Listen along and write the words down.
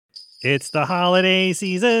It's the holiday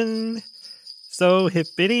season, so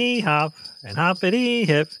hippity hop and hoppity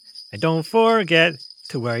hip, and don't forget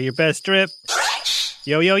to wear your best drip.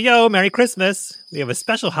 Yo, yo, yo, Merry Christmas! We have a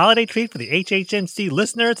special holiday treat for the HHMC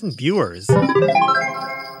listeners and viewers.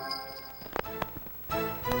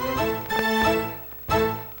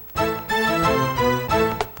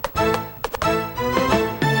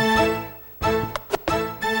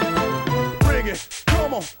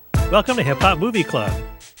 Welcome to Hip Hop Movie Club.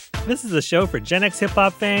 This is a show for Gen X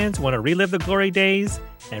hip-hop fans who want to relive the glory days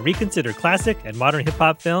and reconsider classic and modern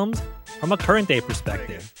hip-hop films from a current-day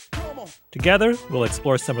perspective. Together, we'll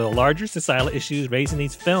explore some of the larger societal issues raised in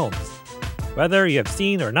these films. Whether you have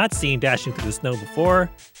seen or not seen Dashing Through the Snow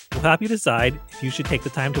before, we'll help you decide if you should take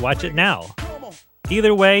the time to watch it now.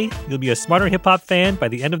 Either way, you'll be a smarter hip-hop fan by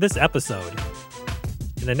the end of this episode.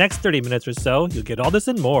 In the next 30 minutes or so, you'll get all this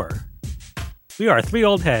and more. We are three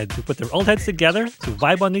old heads who put their old heads together to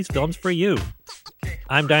vibe on these films for you.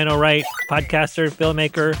 I'm Dino Wright, podcaster,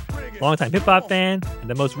 filmmaker, longtime hip-hop fan, and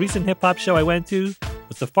the most recent hip-hop show I went to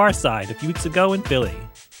was The Far Side a few weeks ago in Philly.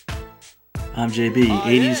 I'm JB,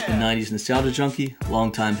 80s and 90s nostalgia junkie,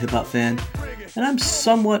 longtime hip-hop fan, and I'm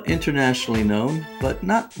somewhat internationally known, but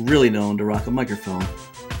not really known to rock a microphone.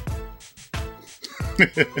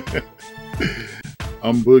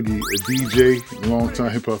 I'm Boogie, a DJ, a longtime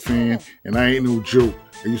hip-hop fan, and I ain't no joke.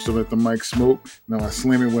 I used to let the mic smoke. Now I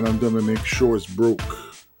slam it when I'm done to make sure it's broke.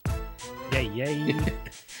 Yay.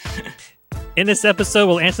 In this episode,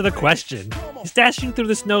 we'll answer the question, is Dashing Through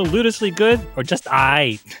the Snow ludicrously good or just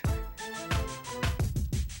aight?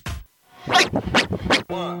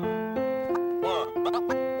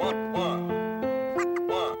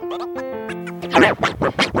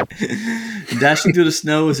 Dashing Through the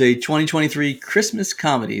Snow is a 2023 Christmas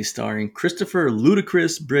comedy starring Christopher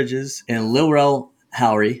Ludacris Bridges and Lil Rel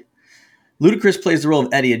Howery. Ludacris plays the role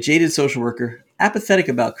of Eddie, a jaded social worker, apathetic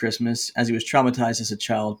about Christmas as he was traumatized as a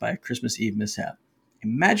child by a Christmas Eve mishap. A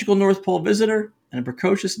magical North Pole visitor and a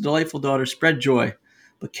precocious and delightful daughter spread joy,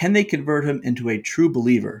 but can they convert him into a true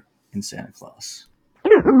believer in Santa Claus?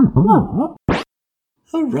 All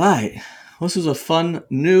right. This was a fun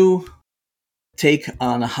new take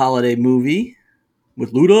on a holiday movie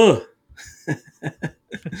with Luda.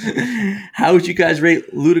 How would you guys rate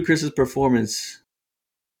Ludacris's performance?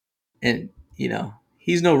 And,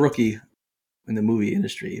 he's no rookie in the movie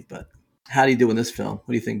industry, but how do you do in this film? What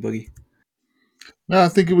do you think, Boogie? No, I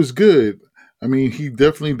think it was good. I mean, he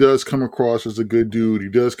definitely does come across as a good dude. He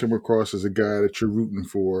does come across as a guy that you're rooting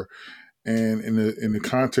for. And in the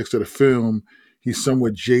context of the film, he's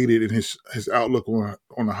somewhat jaded in his outlook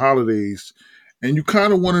on the holidays. And you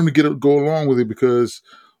kind of want him to go along with it because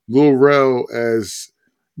Lil Rel as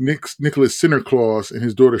Nicholas Santa Claus and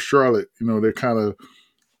his daughter Charlotte, they're kind of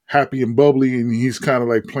happy and bubbly, and he's kind of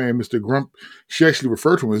like playing Mr. Grump. She actually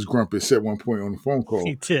referred to him as Grumpus at one point on the phone call.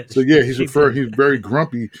 He did. So yeah, he's very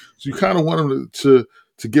grumpy. So you kind of want him to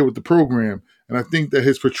get with the program. And I think that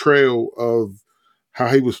his portrayal of how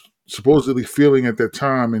he was supposedly feeling at that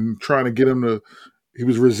time and trying to get him he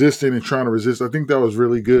was resisting and trying to resist. I think that was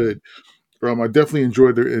really good. I definitely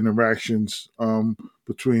enjoyed the interactions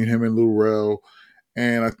between him and Lil Rel,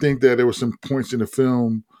 and I think that there were some points in the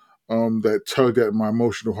film that tugged at my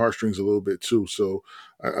emotional heartstrings a little bit too. So,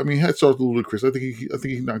 I mean, hats off to Ludacris. I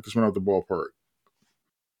think he knocked this one out the ballpark.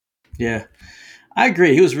 Yeah, I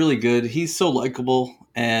agree. He was really good. He's so likable,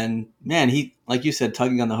 and man, he, like you said,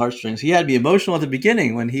 tugging on the heartstrings. He had to be emotional at the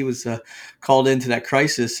beginning when he was called into that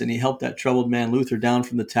crisis, and he helped that troubled man Luther down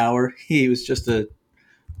from the tower. He was just a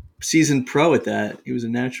seasoned pro at that. He was a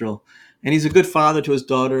natural, and he's a good father to his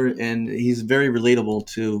daughter, and he's very relatable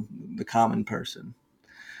to the common person.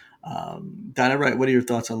 Donna, right? What are your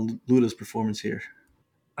thoughts on Luda's performance here?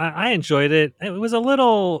 I enjoyed it. It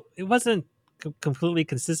wasn't completely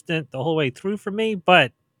consistent the whole way through for me,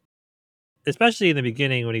 but especially in the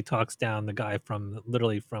beginning when he talks down the guy from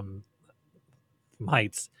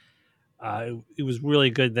Heights, it was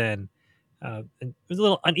really good then. It was a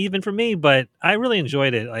little uneven for me, but I really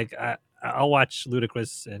enjoyed it. Like I'll watch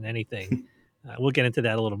Ludacris in anything. We'll get into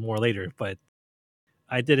that a little more later, but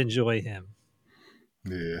I did enjoy him.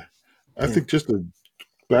 Yeah, I think just to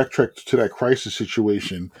backtrack to that crisis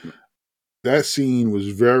situation, that scene was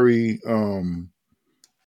very.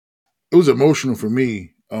 It was emotional for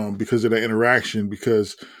me because of that interaction.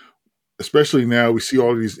 Because especially now we see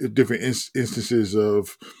all these different instances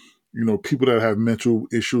of people that have mental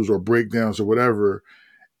issues or breakdowns or whatever,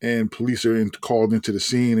 and police are called into the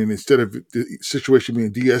scene, and instead of the situation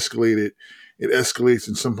being de-escalated, it escalates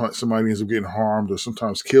and somebody ends up getting harmed or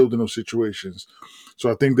sometimes killed in those situations.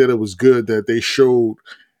 So I think that it was good that they showed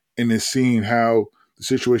in this scene how the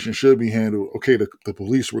situation should be handled. Okay, the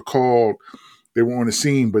police were called, they were on the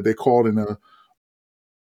scene, but they called in a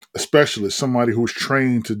specialist, somebody who was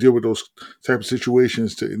trained to deal with those type of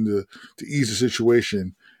situations to ease the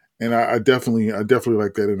situation. And I definitely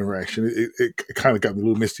like that interaction. It kind of got me a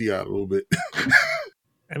little misty eyed a little bit.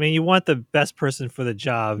 I mean, you want the best person for the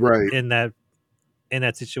job, right? In that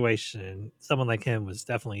situation. Someone like him was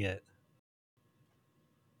definitely it.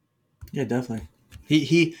 Yeah, definitely.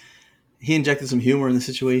 He injected some humor in the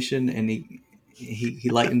situation, and he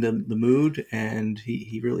lightened the mood, and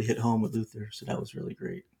he really hit home with Luther. So that was really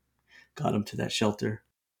great. Got him to that shelter.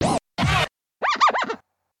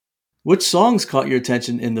 Which songs caught your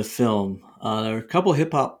attention in the film? There were a couple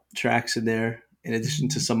hip hop tracks in there, in addition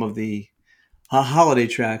to some of the holiday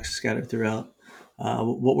tracks scattered throughout.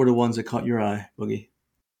 What were the ones that caught your eye, Boogie?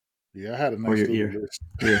 Yeah, I had a nice little list.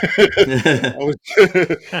 Yeah.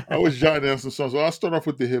 I was jotting down some songs. So I'll start off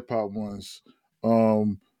with the hip hop ones.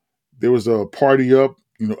 There was a Party Up,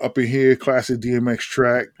 Up in Here, classic DMX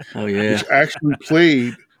track. Oh yeah, which actually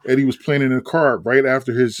played. Eddie was playing in a car right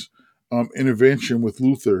after his intervention with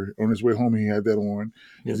Luther on his way home. He had that on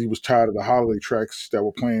because he was tired of the holiday tracks that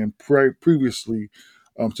were playing previously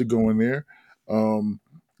to go in there. Let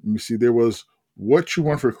me see. There was What You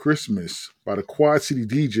Want for Christmas by the Quad City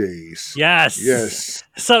DJs. Yes.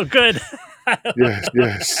 So good.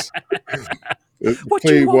 Yes. It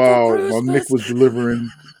played while Nick was delivering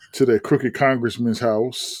to the crooked congressman's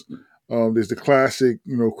house. There's the classic,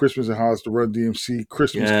 Christmas in Hollis, the Run DMC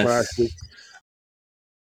Christmas classic.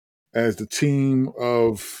 As the team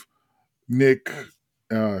of Nick,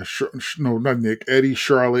 not Nick, Eddie,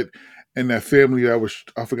 Charlotte, and that family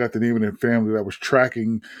I forgot the name of that family that was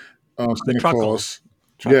tracking Santa Claus.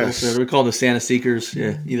 Yes, we call the Santa Seekers.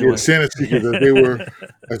 Yeah, either way. Santa Seekers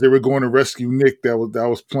as they were going to rescue Nick. That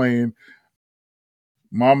was playing.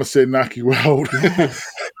 Mama Said Knock You Out.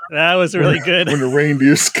 That was really good. When the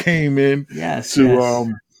reindeers came in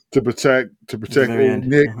to protect old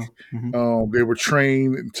Nick. They were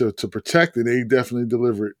trained to protect it. They definitely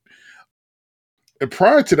delivered. And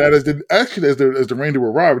prior to that, as the reindeer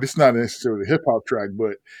were arriving, it's not necessarily a hip hop track,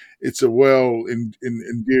 but it's a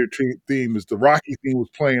endeared theme. As the Rocky theme was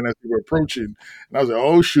playing as they were approaching, and I was like,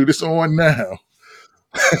 "Oh shoot, it's on now!"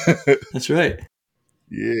 That's right.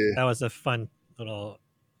 Yeah, that was a fun little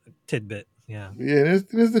tidbit. Yeah.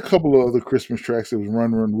 There's a couple of other Christmas tracks. There was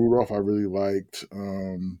Run Run Rudolph I really liked.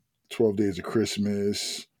 12 Days of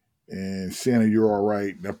Christmas and Santa You're All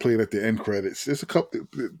Right. I played at the end credits. There's a couple,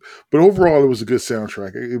 but overall it was a good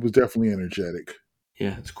soundtrack. It was definitely energetic.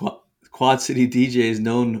 Yeah, it's Quad City DJ is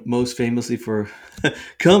known most famously for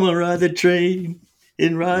 "Come on, Ride the Train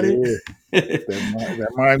and Ride It."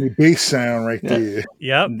 that Miami bass sound right there.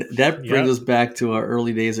 Yep. That brings us back to our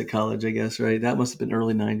early days at college, I guess, right? That must have been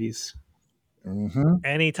early 90s. Mm-hmm.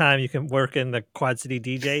 Anytime you can work in the Quad City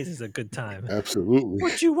DJs is a good time. Absolutely.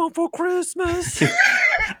 What you want for Christmas?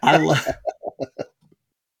 I love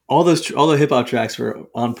all the hip hop tracks were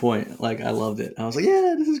on point. Like I loved it. I was like,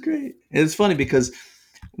 yeah, this is great. And it's funny because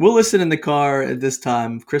we'll listen in the car at this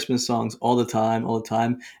time, Christmas songs all the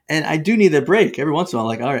time. And I do need a break every once in a while.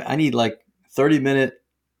 Like, all right, I need like 30-minute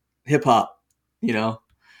hip hop,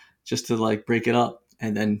 just to like break it up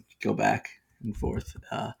and then go back and forth.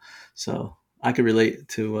 So I could relate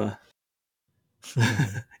to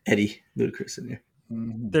Eddie Ludacris in there.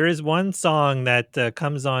 There is one song that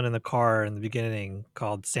comes on in the car in the beginning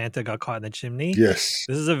called Santa Got Caught in the Chimney. Yes.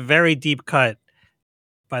 This is a very deep cut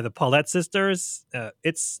by the Paulette sisters.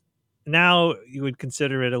 It's now you would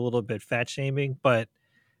consider it a little bit fat shaming, but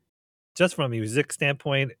just from a music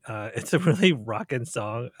standpoint, it's a really rocking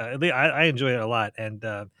song. I enjoy it a lot. And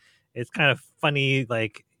it's kind of funny,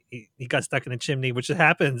 like he got stuck in the chimney, which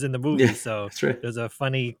happens in the movie. Yeah, so that's right. There's a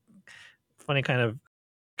funny kind of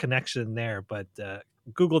connection there. But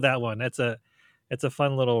Google that one. It's a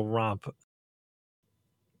fun little romp,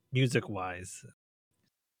 music wise.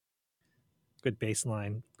 Good bass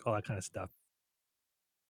line, all that kind of stuff.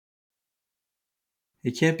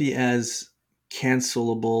 It can't be as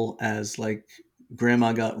cancelable as like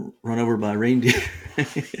Grandma Got Run Over by a Reindeer.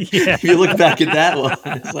 If you look back at that one,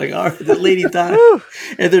 it's like, all right, the lady died,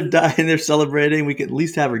 and they're dying, they're celebrating. We can at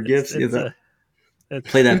least have her gifts. Play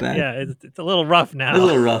that back. Yeah, it's a little rough now. It's a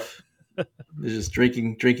little rough. They're just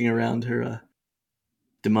drinking around her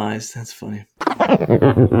demise. That's funny.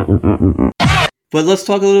 But let's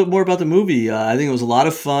talk a little bit more about the movie. I think it was a lot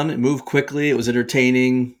of fun. It moved quickly. It was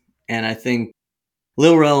entertaining, and I think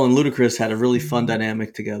Lil Rel and Ludacris had a really fun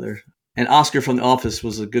dynamic together. And Oscar from The Office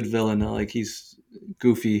was a good villain. Like he's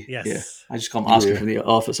goofy. Yes. Yeah. I just call him Oscar from The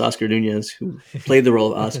Office. Oscar Nunez, who played the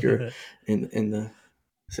role of Oscar in the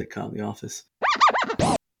sitcom The Office.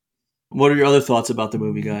 What are your other thoughts about the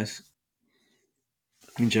movie, guys?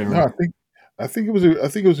 In No, general. I think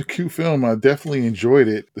it was a cute film. I definitely enjoyed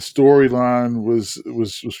it. The storyline was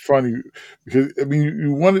funny because I mean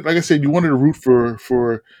you wanted, like I said, you wanted to root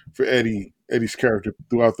for Eddie's character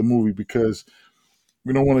throughout the movie because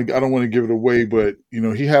I don't want to give it away, but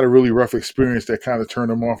he had a really rough experience that kind of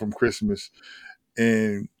turned him off from Christmas,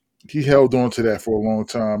 and he held on to that for a long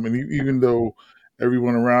time. And even though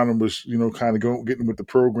everyone around him was kind of getting with the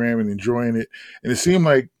program and enjoying it, and it seemed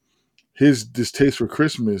like his distaste for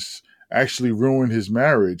Christmas actually ruined his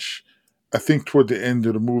marriage. I think toward the end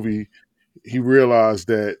of the movie, he realized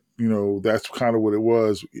that that's kind of what it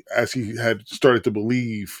was, as he had started to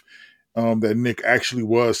believe that Nick actually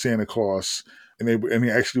was Santa Claus, and he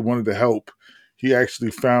actually wanted to help. He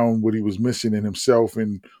actually found what he was missing in himself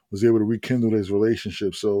and was able to rekindle his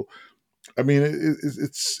relationship. So, I mean,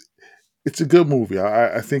 it's a good movie.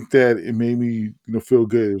 I think that it made me feel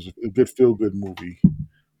good. It was a good feel good movie.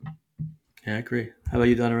 Yeah, I agree. How about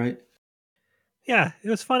you, Donna? Right? Yeah, it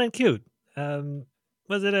was fun and cute.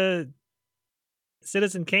 Was it a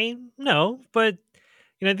Citizen Kane? No, but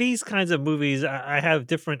these kinds of movies I have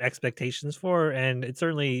different expectations for, and it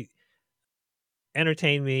certainly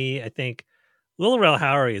entertained me. I think Lil Rel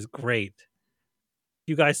Howery is great.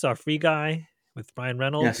 You guys saw Free Guy with Ryan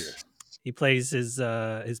Reynolds? Yes. He plays his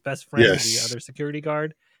best friend, the Yes. other security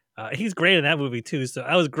guard. He's great in that movie too. So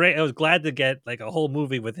I was great. I was glad to get like a whole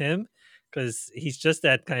movie with him because he's just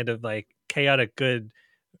that kind of like chaotic good,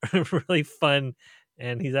 really fun,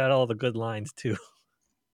 and he's had all the good lines too.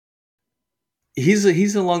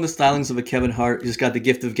 He's along the stylings of a Kevin Hart. He's got the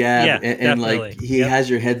gift of gab, Yeah, and like definitely. he Yep. has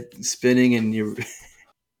your head spinning, and he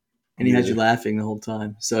has Yeah. you laughing the whole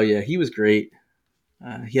time. So yeah, he was great.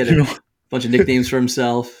 He had You a know, bunch of nicknames for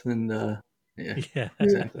himself, and yeah, Yeah.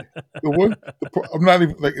 exactly. I'm not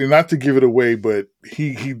even like, not to give it away, but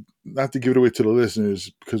he not to give it away to the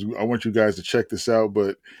listeners because I want you guys to check this out.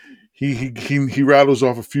 But he rattles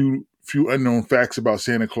off a few unknown facts about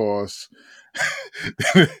Santa Claus,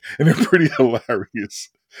 and they're pretty hilarious.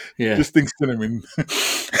 Yeah, Just think cinnamon.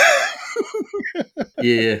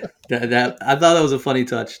 yeah. That I thought that was a funny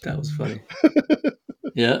touch. That was funny.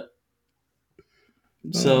 Yeah.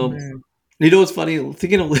 Oh So man. you know what's funny?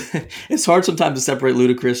 Thinking of it's hard sometimes to separate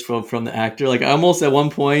Ludacris from the actor. Like I almost at one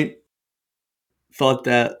point thought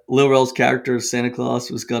that Lil Rel's character Santa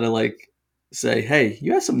Claus was gonna like say, "Hey,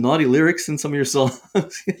 you have some naughty lyrics in some of your songs."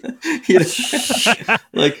 you know?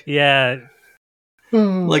 like Yeah,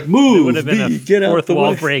 like it would move have been a me, get out fourth the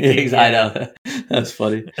wall way. breaking. I know that's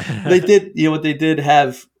funny. They did, you know what they did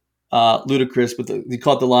have Ludacris, but they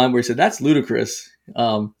caught the line where he said, "That's ludicrous." At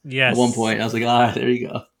one Yes. point, I was like, "Ah, there you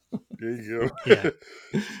go." There you go. Yeah.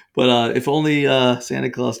 But if only Santa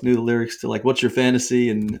Claus knew the lyrics to like "What's Your Fantasy"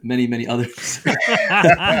 and many, many others.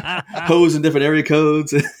 Hoes in different area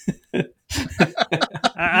codes.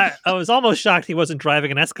 I was almost shocked he wasn't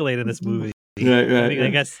driving an Escalade in this movie. Right, I mean,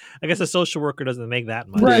 right. I guess a social worker doesn't make that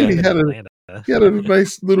much. Right. Even He in had Atlanta. a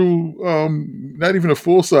nice little, not even a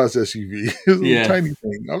full size SUV. It was a little Yeah. tiny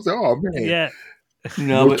thing. I was like, oh man. Yeah.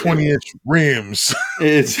 No, but 20-inch rims.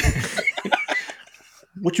 it's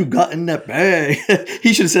what you got in that bag.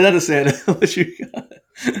 He should have said that to Santa. What you got?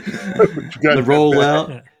 The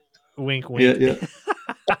rollout. Wink, wink. Yeah.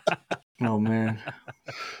 Oh man.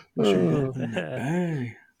 What you Oh. got in that bag?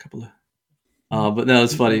 A couple of. But no,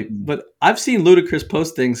 it's funny. But I've seen Ludacris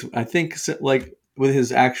post things. I think like with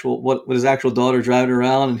his actual with his actual daughter driving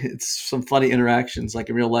around, and it's some funny interactions like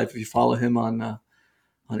in real life if you follow him on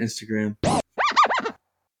Instagram.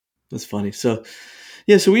 That's funny. So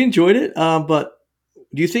yeah, so we enjoyed it. But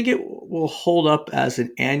do you think it will hold up as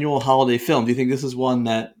an annual holiday film? Do you think this is one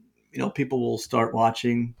that people will start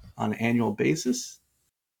watching on an annual basis?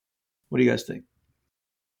 What do you guys think?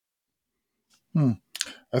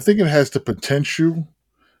 I think it has the potential,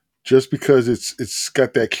 just because it's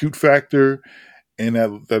got that cute factor and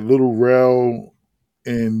that little Rel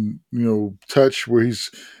and touch where he's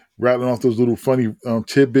rattling off those little funny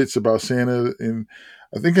tidbits about Santa, and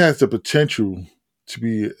I think it has the potential to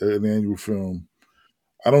be an annual film.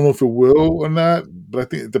 I don't know if it will or not, but I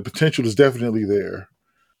think the potential is definitely there.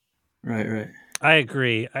 Right. I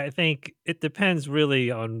agree. I think it depends really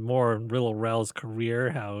on more on Lil Rel's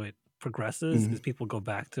career, how it progresses, because people go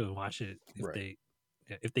back to and watch it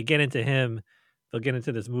if they get into him, they'll get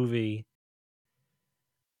into this movie,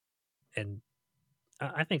 and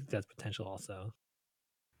I think that's potential also.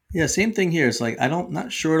 Yeah, same thing here. It's like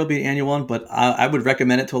not sure it'll be an annual one, but I would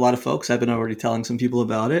recommend it to a lot of folks. I've been already telling some people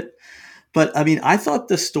about it. But I mean, I thought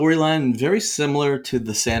the storyline very similar to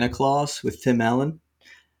the Santa Claus with Tim Allen,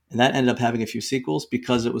 and that ended up having a few sequels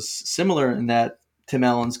because it was similar in that Tim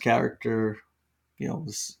Allen's character,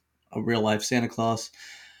 was a real life Santa Claus.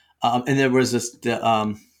 And there was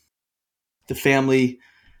the family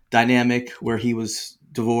dynamic where he was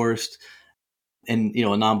divorced and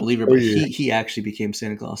a non-believer, but he actually became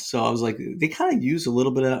Santa Claus. So I was like, they kind of use a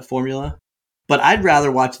little bit of that formula, but I'd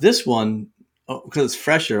rather watch this one because it's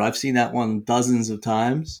fresher. I've seen that one dozens of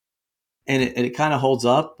times, and it kind of holds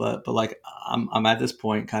up. But like I'm at this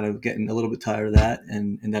point kind of getting a little bit tired of that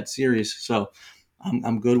and that series. So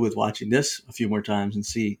I'm good with watching this a few more times and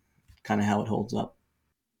see kind of how it holds up.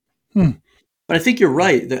 But I think you're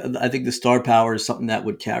right. I think the star power is something that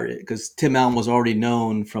would carry it because Tim Allen was already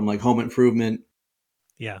known from like Home Improvement.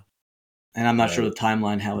 Yeah. And I'm not sure the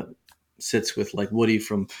timeline, how it sits with like Woody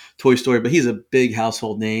from Toy Story, but he's a big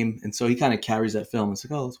household name. And so he kind of carries that film. It's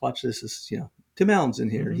like, oh, let's watch this. It's, Tim Allen's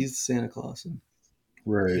in here. Mm-hmm. He's Santa Claus. And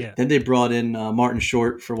right. Then they brought in Martin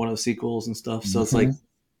Short for one of the sequels and stuff. So it's like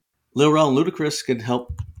Lil Rel and Ludacris could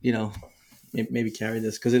help, maybe carry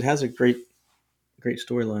this because it has a great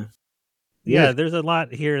storyline. Yeah, there's a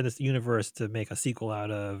lot here in this universe to make a sequel out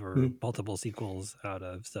of or multiple sequels out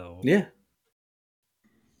of. So yeah,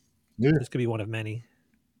 this could be one of many.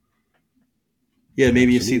 Yeah,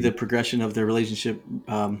 maybe you see the progression of their relationship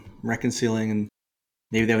reconciling, and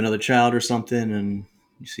maybe they have another child or something, and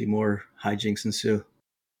you see more hijinks ensue.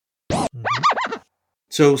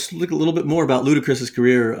 So let's look a little bit more about Ludacris's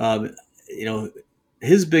career.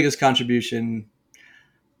 His biggest contribution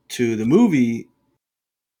to the movie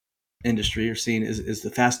industry or scene is the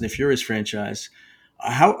Fast and the Furious franchise.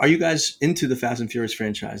 How are you guys into the Fast and Furious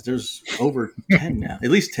franchise? There's over 10 now, at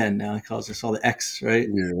least 10 now, because I saw the X, right?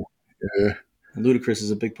 Yeah. And Ludacris is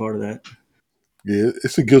a big part of that. Yeah,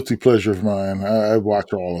 it's a guilty pleasure of mine. I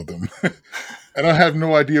watch all of them. And I have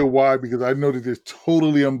no idea why, because I know that they're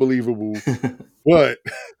totally unbelievable. But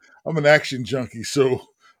I'm an action junkie, so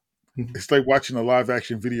it's like watching a live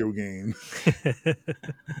action video game.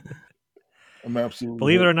 I'm absolutely.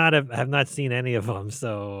 Believe it or not, I have not seen any of them,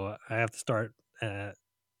 so I have to start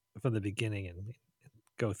from the beginning and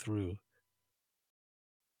go through.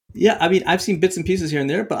 Yeah, I mean, I've seen bits and pieces here and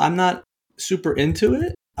there, but I'm not super into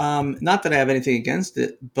it. Not that I have anything against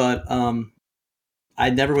it, but I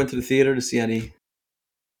never went to the theater to see any.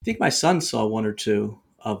 I think my son saw one or two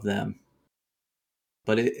of them,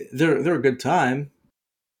 but they're a good time.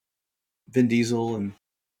 Vin Diesel and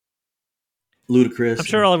Ludacris. I'm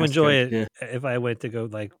sure I'll enjoy it if I went to go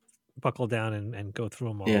like buckle down and go through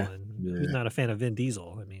them all. Yeah. And who's not a fan of Vin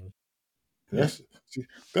Diesel? I mean, that's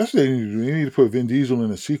what they need to do. They need to put Vin Diesel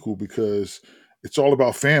in a sequel because it's all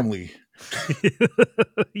about family.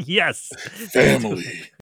 Yes, family.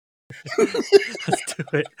 Let's do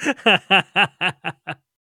it.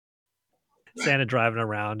 Santa driving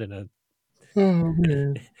around in a. Oh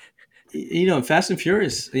man. In Fast and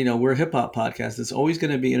Furious, we're a hip hop podcast. It's always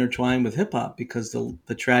going to be intertwined with hip hop because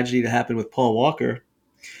the tragedy that happened with Paul Walker,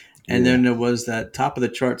 and then there was that top of the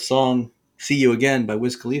chart song "See You Again" by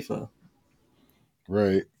Wiz Khalifa,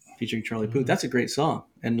 right, featuring Charlie Puth. That's a great song,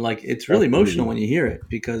 and like it's really emotional when you hear it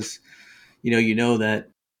because you know that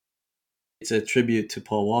it's a tribute to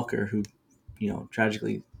Paul Walker, who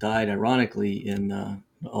tragically died, ironically, in an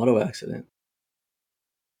auto accident.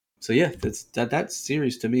 So yeah, that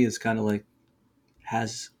series to me is kind of like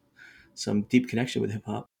has some deep connection with hip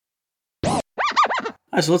hop. All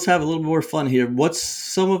right, so let's have a little more fun here. What's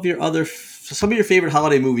some of your favorite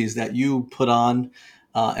holiday movies that you put on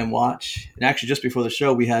and watch? And actually, just before the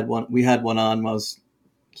show, we had one on. I was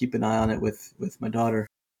keeping an eye on it with my daughter.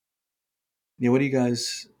 What do you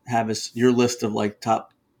guys have as your list of like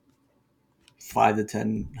top 5 to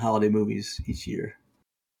 10 holiday movies each year?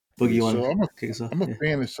 Boogie, you want to kick us off? I'm a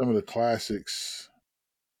fan of some of the classics.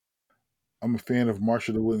 I'm a fan of March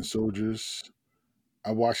of the Wooden Soldiers.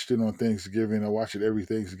 I watched it on Thanksgiving. I watch it every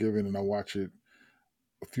Thanksgiving, and I watch it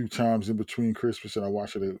a few times in between Christmas, and I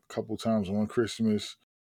watch it a couple times on Christmas.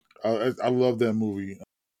 I love that movie.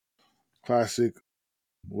 Classic.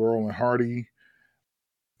 Laurel and Hardy.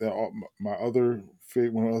 One of my other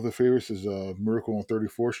favorites is Miracle on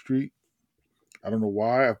 34th Street. I don't know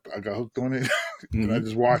why I got hooked on it, and I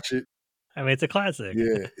just watch it. I mean, it's a classic.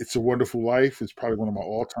 Yeah, It's a Wonderful Life. It's probably one of my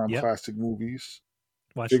all-time classic movies.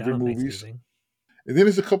 Favorite movies. And then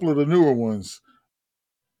there's a couple of the newer ones.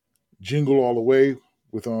 Jingle All the Way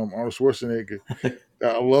with Arnold Schwarzenegger.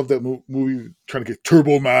 I love that movie. Trying to get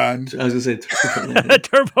Turbo Man. I was gonna say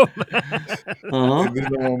Turbo Man.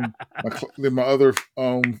 And then my other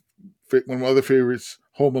one of my other favorites,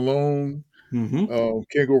 Home Alone.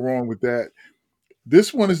 Can't go wrong with that.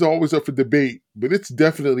 This one is always up for debate, but it's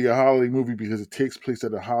definitely a holiday movie because it takes place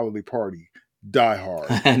at a holiday party. Die Hard.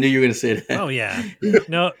 I knew you were going to say that. Oh yeah,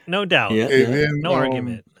 no doubt, Yeah. And then no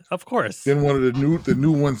argument. Of course. Then one of the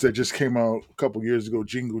new ones that just came out a couple years ago,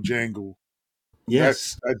 Jingle Jangle.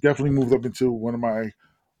 Yes. That definitely moved up into one of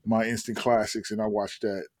my instant classics, and I watched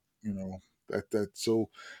that. You know that so.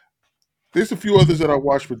 There's a few others that I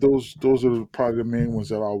watch, but those are probably the main ones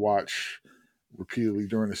that I'll watch repeatedly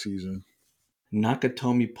during the season.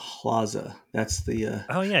 Nakatomi Plaza. That's the.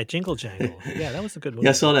 Oh yeah, Jingle Jangle. Yeah, that was a good movie.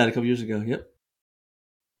 Yeah, I saw that a couple years ago. Yep.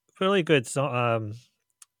 Really good song.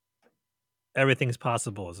 Everything's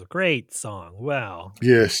Possible is a great song. Wow.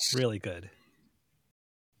 Yes. Really good.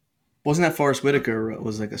 Wasn't that Forrest Whitaker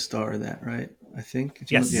was like a star of that, right? I think.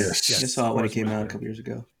 Yes. I saw it when it came out a Whitaker. couple years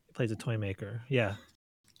ago. He plays a toy maker. Yeah.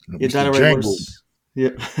 Yeah, Jangle.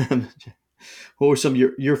 Yeah. What were some of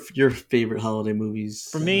your favorite holiday movies?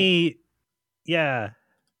 For me, yeah,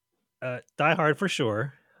 Die Hard for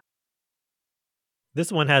sure.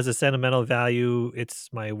 This one has a sentimental value. It's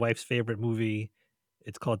my wife's favorite movie.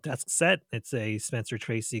 It's called Desk Set. It's a Spencer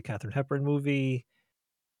Tracy, Katharine Hepburn movie.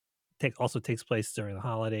 Also takes place during the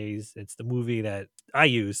holidays. It's the movie that I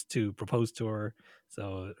used to propose to her.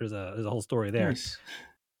 So there's a whole story there. Nice.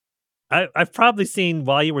 I've probably seen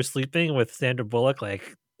While You Were Sleeping with Sandra Bullock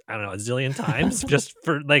like, I don't know, a zillion times just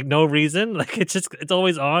for like no reason. Like it's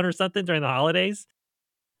always on or something during the holidays.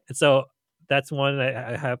 And so that's one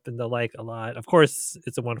I happen to like a lot. Of course,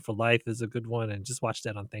 It's a Wonderful Life is a good one, and just watched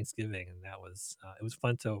that on Thanksgiving, and that was it was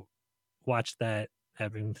fun to watch that,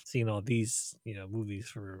 having seen all these movies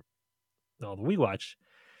for all the we watch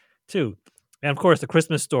too. And of course, A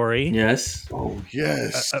Christmas Story. Yes. Oh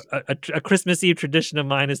yes. A Christmas Eve tradition of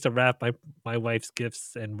mine is to wrap my wife's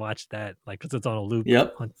gifts and watch that, like, because it's on a loop.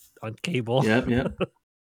 Yep. on cable. Yep.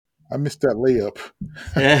 I missed that layup.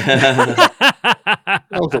 Yeah.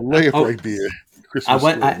 That was a layup right there.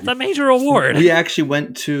 It's a major award. We actually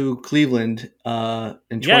went to Cleveland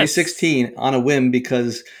in 2016 on a whim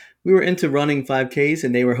because we were into running 5Ks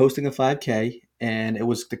and they were hosting a 5K, and it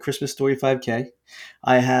was the Christmas Story 5K.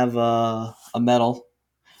 I have a medal.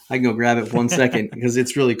 I can go grab it 1 second because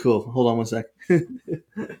it's really cool. Hold on 1 sec.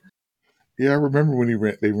 Yeah, I remember when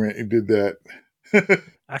they did that.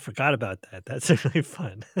 I forgot about that. That's really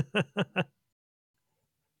fun.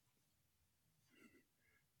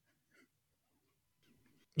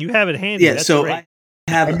 You have it handy. Yeah, That's so great.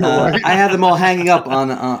 I have them all hanging up on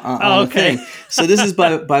the thing. So this is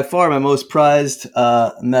by far my most prized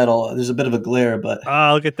medal. There's a bit of a glare, but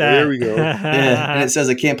look at that. There we go. yeah, and it says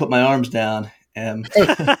I can't put my arms down. So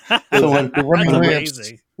The running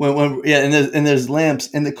lamps. When and there's lamps,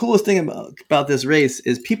 and the coolest thing about this race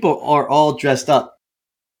is people are all dressed up.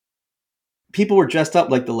 People were dressed up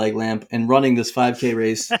like the leg lamp and running this 5K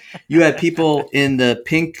race. You had people in the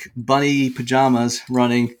pink bunny pajamas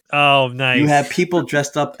running. Oh, nice. You had people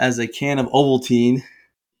dressed up as a can of Ovaltine.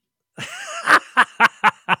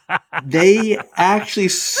 They actually.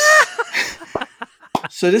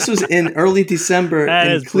 So this was in early December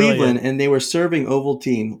in Cleveland, brilliant. And they were serving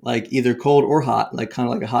Ovaltine, like either cold or hot, like kind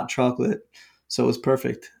of like a hot chocolate. So it was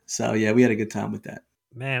perfect. So yeah, we had a good time with that.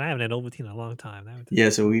 Man, I haven't had Ovaltine in a long time. Yeah,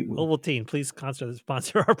 so Ovaltine, please sponsor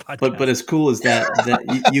our podcast. But as cool as that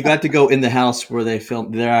you got to go in the house where they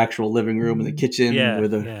filmed their actual living room and the kitchen where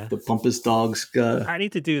the Bumpus dogs go. I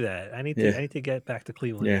need to do that. I need to get back to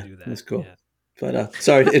Cleveland and do that. That's cool. Yeah. But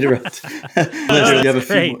sorry to interrupt. That's you have a great.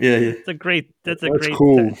 few more. Yeah. That's great. That's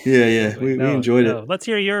cool. Yeah. We enjoyed it. Let's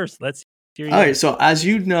hear yours. All right. So as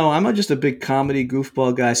you know, I'm just a big comedy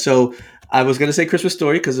goofball guy. So I was going to say Christmas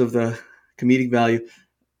Story because of the comedic value.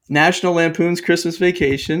 National Lampoon's Christmas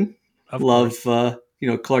Vacation. Love,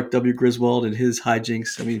 Clark W. Griswold and his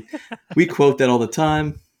hijinks. I mean, we quote that all the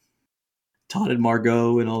time. Todd and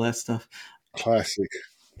Margot and all that stuff. Classic.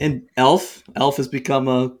 And Elf. Elf has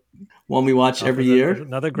become one we watch every year.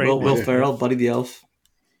 Another great Will Ferrell, Buddy the Elf.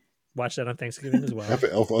 Watch that on Thanksgiving as well. I have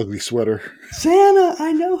an Elf ugly sweater. Santa,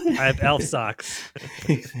 I know him. I have Elf socks.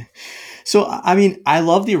 So, I mean, I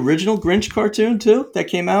love the original Grinch cartoon, too, that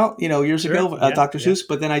came out, years ago, Dr. Seuss.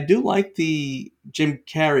 But then I do like the Jim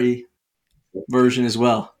Carrey version as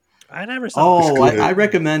well. I never saw it. Oh, I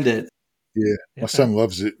recommend it. Yeah, my son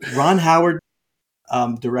loves it. Ron Howard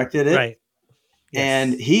directed it. Right. Yes.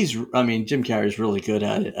 And Jim Carrey's really good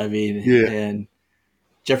at it. And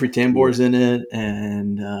Jeffrey Tambor's in it.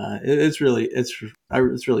 And it's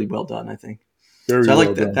really well done, I think. I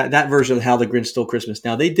like that version of How the Grinch Stole Christmas.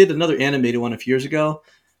 Now, they did another animated one a few years ago.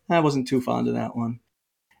 I wasn't too fond of that one.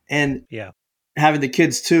 And having the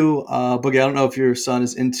kids, too. Boogie, I don't know if your son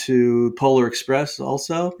is into Polar Express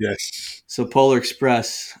also. Yes. So Polar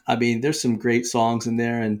Express, there's some great songs in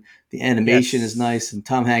there. And the animation is nice. And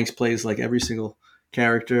Tom Hanks plays like every single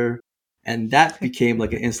character. And that became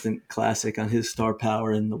like an instant classic on his star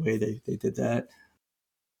power and the way they did that.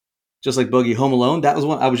 Just like Boogie, Home Alone. That was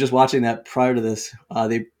one I was just watching that prior to this.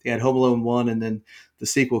 They had Home Alone 1, and then the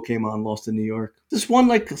sequel came on, Lost in New York. This one,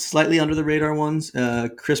 like slightly under the radar ones,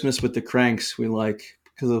 Christmas with the Cranks, we like.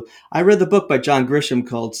 Because I read the book by John Grisham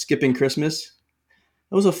called Skipping Christmas.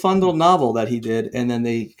 It was a fun little novel that he did, and then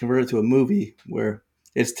they converted it to a movie where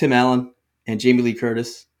it's Tim Allen and Jamie Lee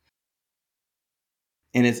Curtis.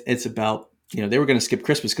 And it's about, they were going to skip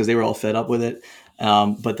Christmas because they were all fed up with it.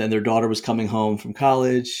 But then their daughter was coming home from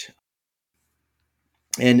college,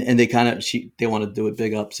 and they they wanted to do it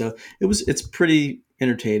big up. So it's pretty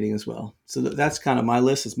entertaining as well. So that's kind of my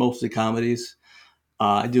list. It's mostly comedies.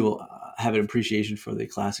 I do have an appreciation for the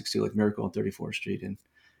classics too, like Miracle on 34th Street and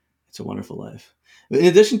It's a Wonderful Life. In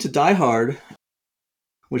addition to Die Hard,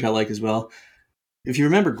 which I like as well, if you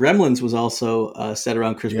remember, Gremlins was also set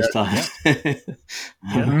around Christmas time.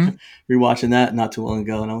 Rewatching that not too long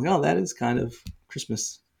ago, and I'm like, oh, that is kind of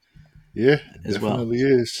Christmas. Yeah, as definitely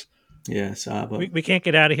well. is. Yes, but we can't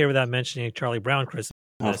get out of here without mentioning Charlie Brown Christmas.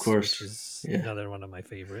 Of course, which is another one of my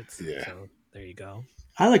favorites. Yeah, so there you go.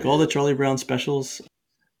 I like all the Charlie Brown specials.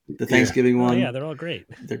 The Thanksgiving one, yeah, they're all great.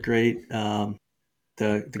 They're great. The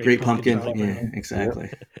Great Pumpkin, yeah,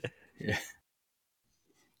 exactly. Yeah.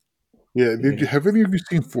 Yeah. Have any of you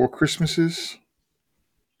seen Four Christmases?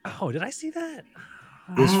 Oh, did I see that?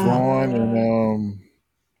 It's Vaughn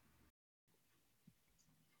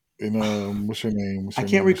and what's her name? I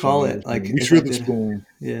can't recall it. Like Reese Witherspoon.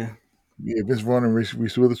 Yeah. Yeah, Vince Vaughn and Reese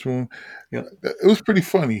Witherspoon. Yep. It was pretty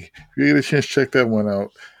funny. If you get a chance, check that one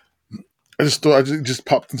out. I just thought it just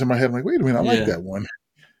popped into my head. I'm like, wait a minute, I like that one.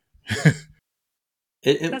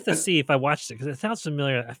 I have to see if I watched it because it sounds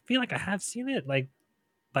familiar. I feel like I have seen it, like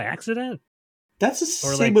by accident. That's the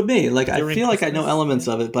same with me. Like I feel like I know elements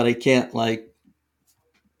of it, but I can't like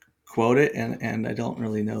quote it, and I don't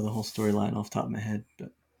really know the whole storyline off the top of my head.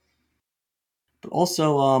 But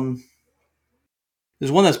also,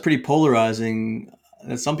 there's one that's pretty polarizing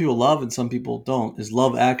that some people love and some people don't. Is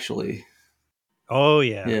Love Actually? Oh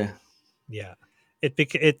yeah, yeah.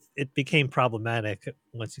 It became problematic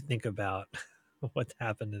once you think about what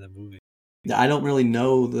happened in the movie. I don't really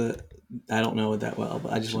know I don't know it that well,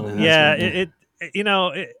 but I just want to know.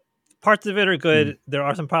 Yeah, parts of it are good. There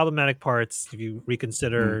are some problematic parts if you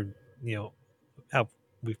reconsider, how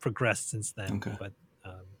we've progressed since then. Okay. But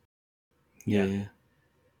yeah.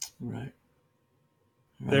 Right.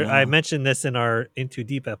 I mentioned this in our Into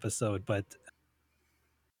Deep episode, but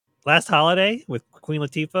Last Holiday with Queen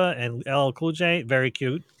Latifah and LL Cool J, very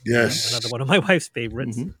cute. Yes. Another one of my wife's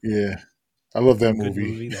favorites. Mm-hmm. Yeah. I love that Good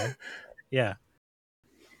movie. though. Yeah.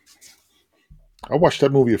 I watched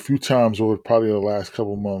that movie a few times over probably the last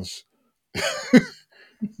couple months.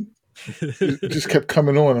 It just kept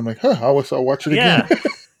coming on. I'm like, I'll watch it again.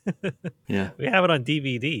 Yeah. We have it on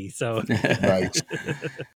DVD, so nice.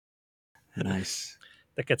 Nice.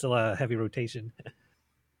 That gets a lot of heavy rotation.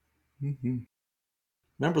 Mm-hmm.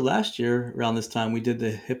 Remember last year around this time we did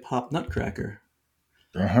the Hip Hop Nutcracker.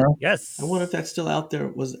 Yes. I wonder if that's still out there.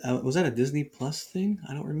 Was that a Disney Plus thing?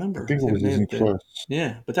 I don't remember. I think it was Disney Plus.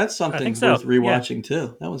 Yeah, but that's something worth rewatching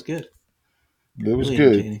too. That was good. It was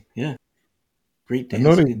really good. Yeah. Great dance.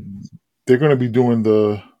 I know they're going to be doing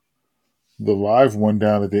the live one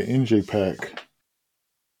down at the NJ Pack.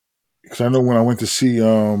 Because I know when I went to see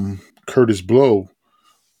Curtis Blow,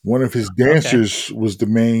 one of his dancers was the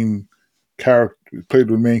main character, played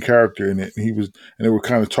the main character in it, and they were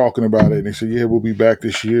kind of talking about it, and they said, "Yeah, we'll be back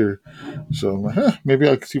this year." So I'm like, maybe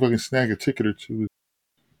I can see if I can snag a ticket or two,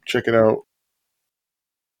 check it out.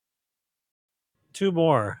 Two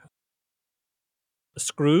more.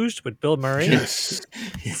 Scrooged with Bill Murray. Yes.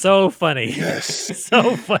 So funny. Yes.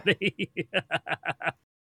 So funny.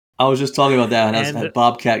 I was just talking about that, and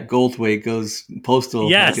Bobcat Goldthwait goes postal.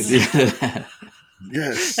 Yes.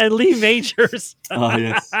 Yes. And Lee Majors. Oh,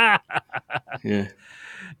 yes. Yeah.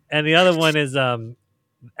 And the other one is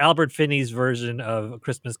Albert Finney's version of A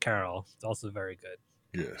Christmas Carol. It's also very good.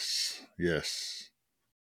 Yes.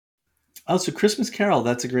 Oh, so Christmas Carol,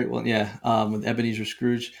 that's a great one. Yeah, with Ebenezer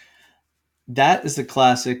Scrooge. That is the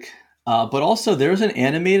classic. But also there's an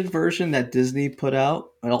animated version that Disney put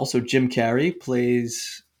out. And also Jim Carrey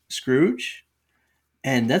plays Scrooge.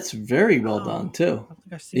 And that's very well done too.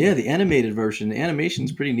 Yeah, the animated version. The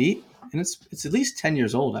animation's pretty neat. And it's at least 10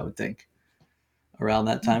 years old, I would think, around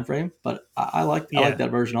that time frame. But I like that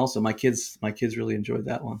version also. My kids really enjoyed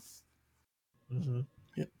that one. Mm-hmm.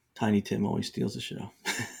 Yep. Tiny Tim always steals the show.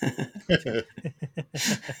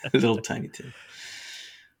 Little Tiny Tim.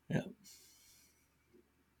 Yeah.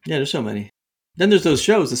 Yeah, there's so many. Then there's those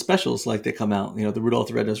shows, the specials, like they come out. You know, the Rudolph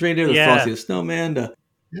the Red-Nosed Reindeer, the Yeah. Frosty the Snowman,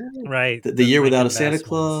 Right. the Year Without a Rankin Santa Bass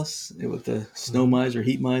Claus, with the Snow Miser,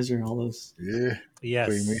 Heat Miser, all those. Yeah. Yes.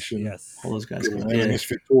 Claymation. Yes. All those guys. They were running this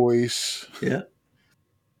for toys. Yeah.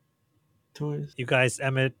 Toys. You guys,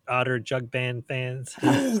 Emmett Otter Jug Band fans?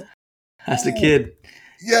 As a kid.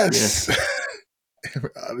 Yes.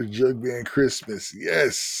 Out of Jug Band Christmas.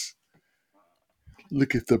 Yes.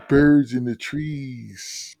 Look at the birds in the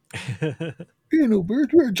trees. There ain't no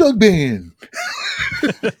birds. We're a Jug Band.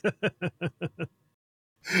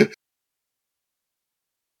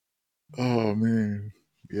 Oh, man.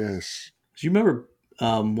 Yes. Do you remember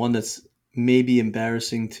one that's maybe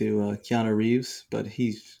embarrassing to Keanu Reeves, but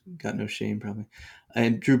he's got no shame probably.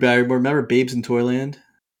 And Drew Barrymore. Remember Babes in Toyland?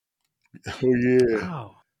 Oh, yeah.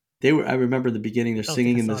 Wow. They were. I remember the beginning. They're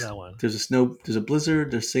singing in this. That one. There's a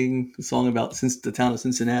blizzard. They're singing a song about the town of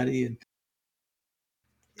Cincinnati, and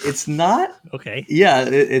it's not Okay. Yeah,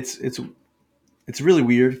 it's really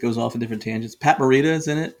weird. It goes off in different tangents. Pat Morita is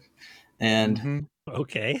in it, and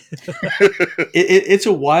Okay. it's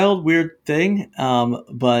a wild, weird thing.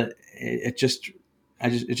 But it just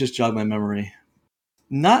jogged my memory.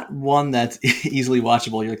 Not one that's easily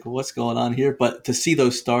watchable. You're like, well, what's going on here? But to see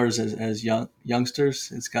those stars as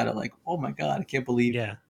youngsters, it's kind of like, oh my god, I can't believe.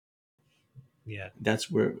 Yeah.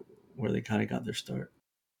 That's where they kind of got their start.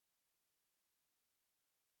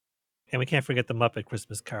 And we can't forget the Muppet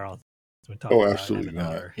Christmas Carol. Oh, absolutely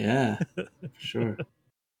not. Yeah, for sure.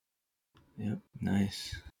 Yep,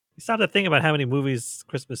 nice. You stop to think about how many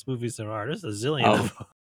Christmas movies there are. There's a zillion of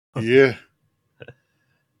them. Yeah.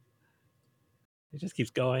 It just keeps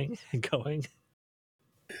going and going.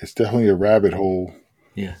 It's definitely a rabbit hole.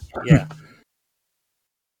 Yeah. Yeah.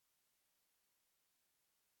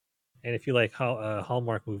 And if you like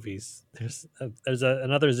Hallmark movies, there's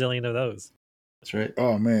another zillion of those. That's right.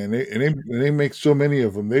 Oh man, they make so many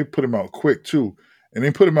of them. They put them out quick too, and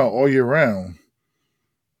they put them out all year round.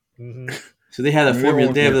 Mm-hmm. So they had a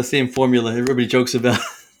formula. They have the same formula. Everybody jokes about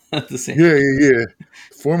the same. Yeah. The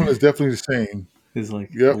formula is definitely the same. It's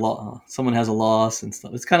like someone has a loss and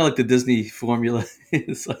stuff. It's kind of like the Disney formula.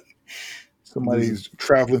 It's like somebody's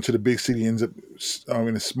traveling to the big city, ends up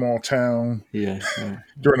in a small town. Yeah.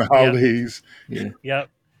 During the holidays. Yeah. Yep.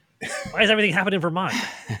 Why does everything happen in Vermont?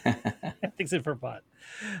 Everything's in Vermont.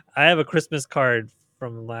 I have a Christmas card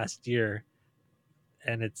from last year,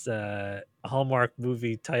 and it's a Hallmark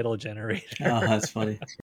movie title generator. Oh, that's funny.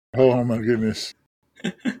 Oh my goodness.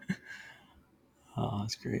 Oh,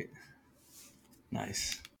 that's great.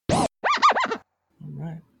 Nice. All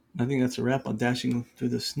right. I think that's a wrap on Dashing Through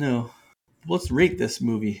the Snow. Let's rate this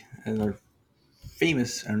movie as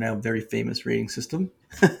our now very famous rating system.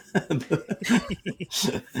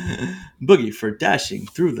 Boogie, for Dashing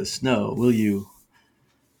Through the Snow, will you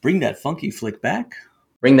bring that funky flick back?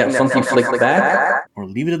 Bring that funky flick back? Or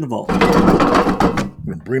leave it in the vault?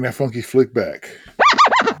 Bring that funky flick back.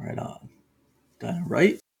 Right on. Got it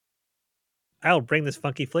right? I'll bring this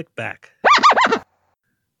funky flick back.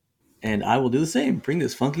 And I will do the same. Bring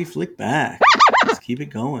this funky flick back. Let's keep it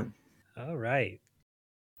going. All right.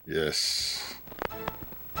 Yes.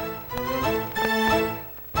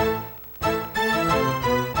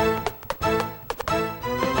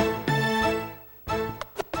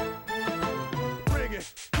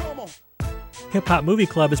 Hip Hop Movie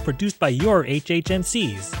Club is produced by your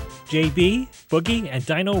HHMCs, JB, Boogie, and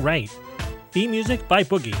Dino Wright. Theme music by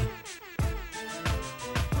Boogie.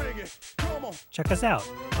 Check us out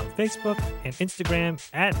on Facebook and Instagram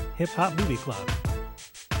at Hip Hop Movie Club.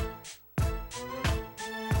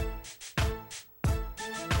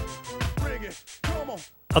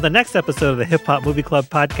 On the next episode of the Hip Hop Movie Club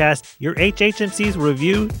podcast, your HHMCs will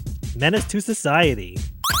review Menace to Society.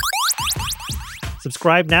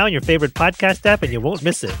 Subscribe now in your favorite podcast app and you won't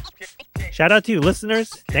miss it. Shout out to you listeners.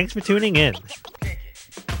 Thanks for tuning in.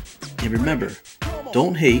 And remember,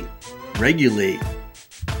 don't hate, regulate.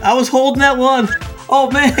 I was holding that one. Oh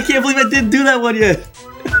man, I can't believe I didn't do that one yet.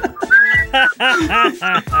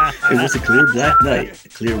 It was a clear black night, a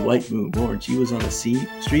clear white moon. Orange, he was on the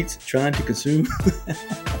streets trying to consume.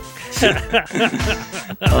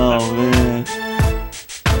 Oh man.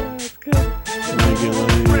 That's good.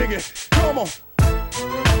 Regulate. Come on.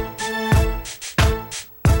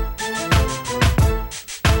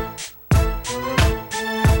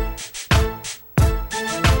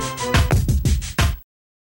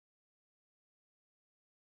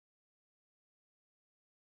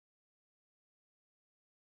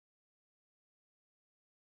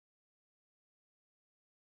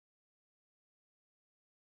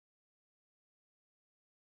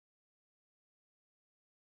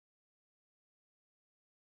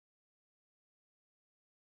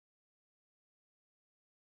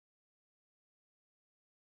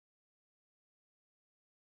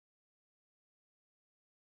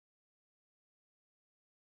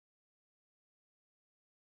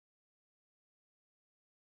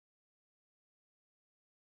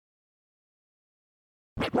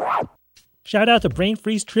 Shout out to Brain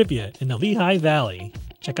Freeze Trivia in the Lehigh Valley.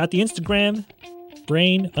 Check out the Instagram,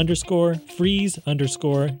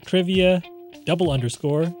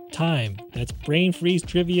 brain_freeze_trivia_time. That's Brain Freeze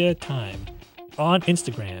Trivia time on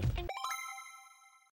Instagram.